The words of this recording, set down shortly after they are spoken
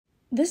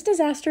This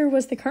disaster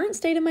was the current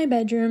state of my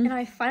bedroom, and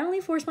I finally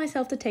forced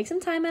myself to take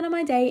some time out of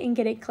my day and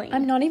get it clean.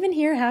 I'm not even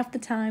here half the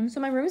time, so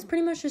my room is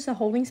pretty much just a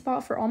holding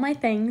spot for all my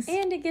things,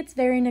 and it gets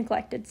very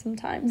neglected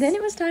sometimes. Then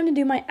it was time to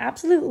do my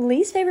absolute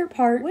least favorite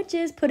part, which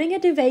is putting a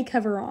duvet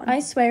cover on. I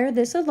swear,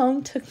 this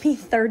alone took me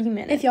 30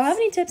 minutes. If y'all have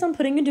any tips on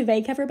putting a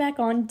duvet cover back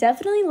on,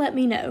 definitely let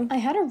me know. I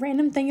had a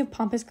random thing of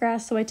pampas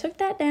grass, so I took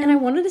that down, and I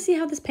wanted to see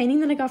how this painting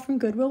that I got from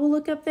Goodwill will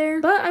look up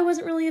there, but I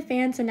wasn't really a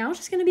fan, so now it's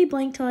just gonna be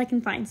blank till I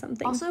can find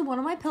something. Also, one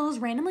of my pillows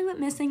randomly went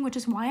missing, which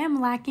is why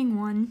I'm lacking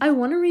one. I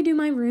want to redo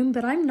my room,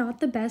 but I'm not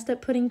the best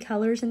at putting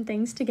colors and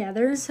things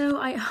together, so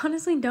I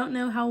honestly don't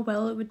know how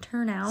well it would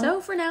turn out. So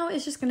for now,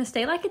 it's just gonna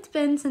stay like it's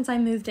been since I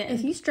moved in.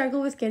 If you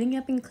struggle with getting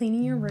up and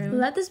cleaning your room,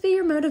 let this be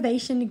your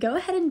motivation to go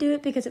ahead and do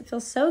it, because it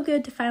feels so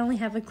good to finally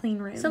have a clean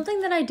room.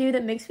 Something that I do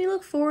that makes me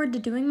look forward to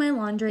doing my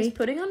laundry is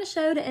putting on a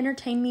show to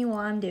entertain me while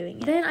I'm doing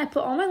it. Then I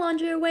put all my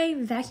laundry away,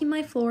 vacuum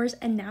my floors,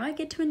 and now I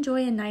get to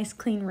enjoy a nice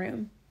clean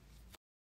room.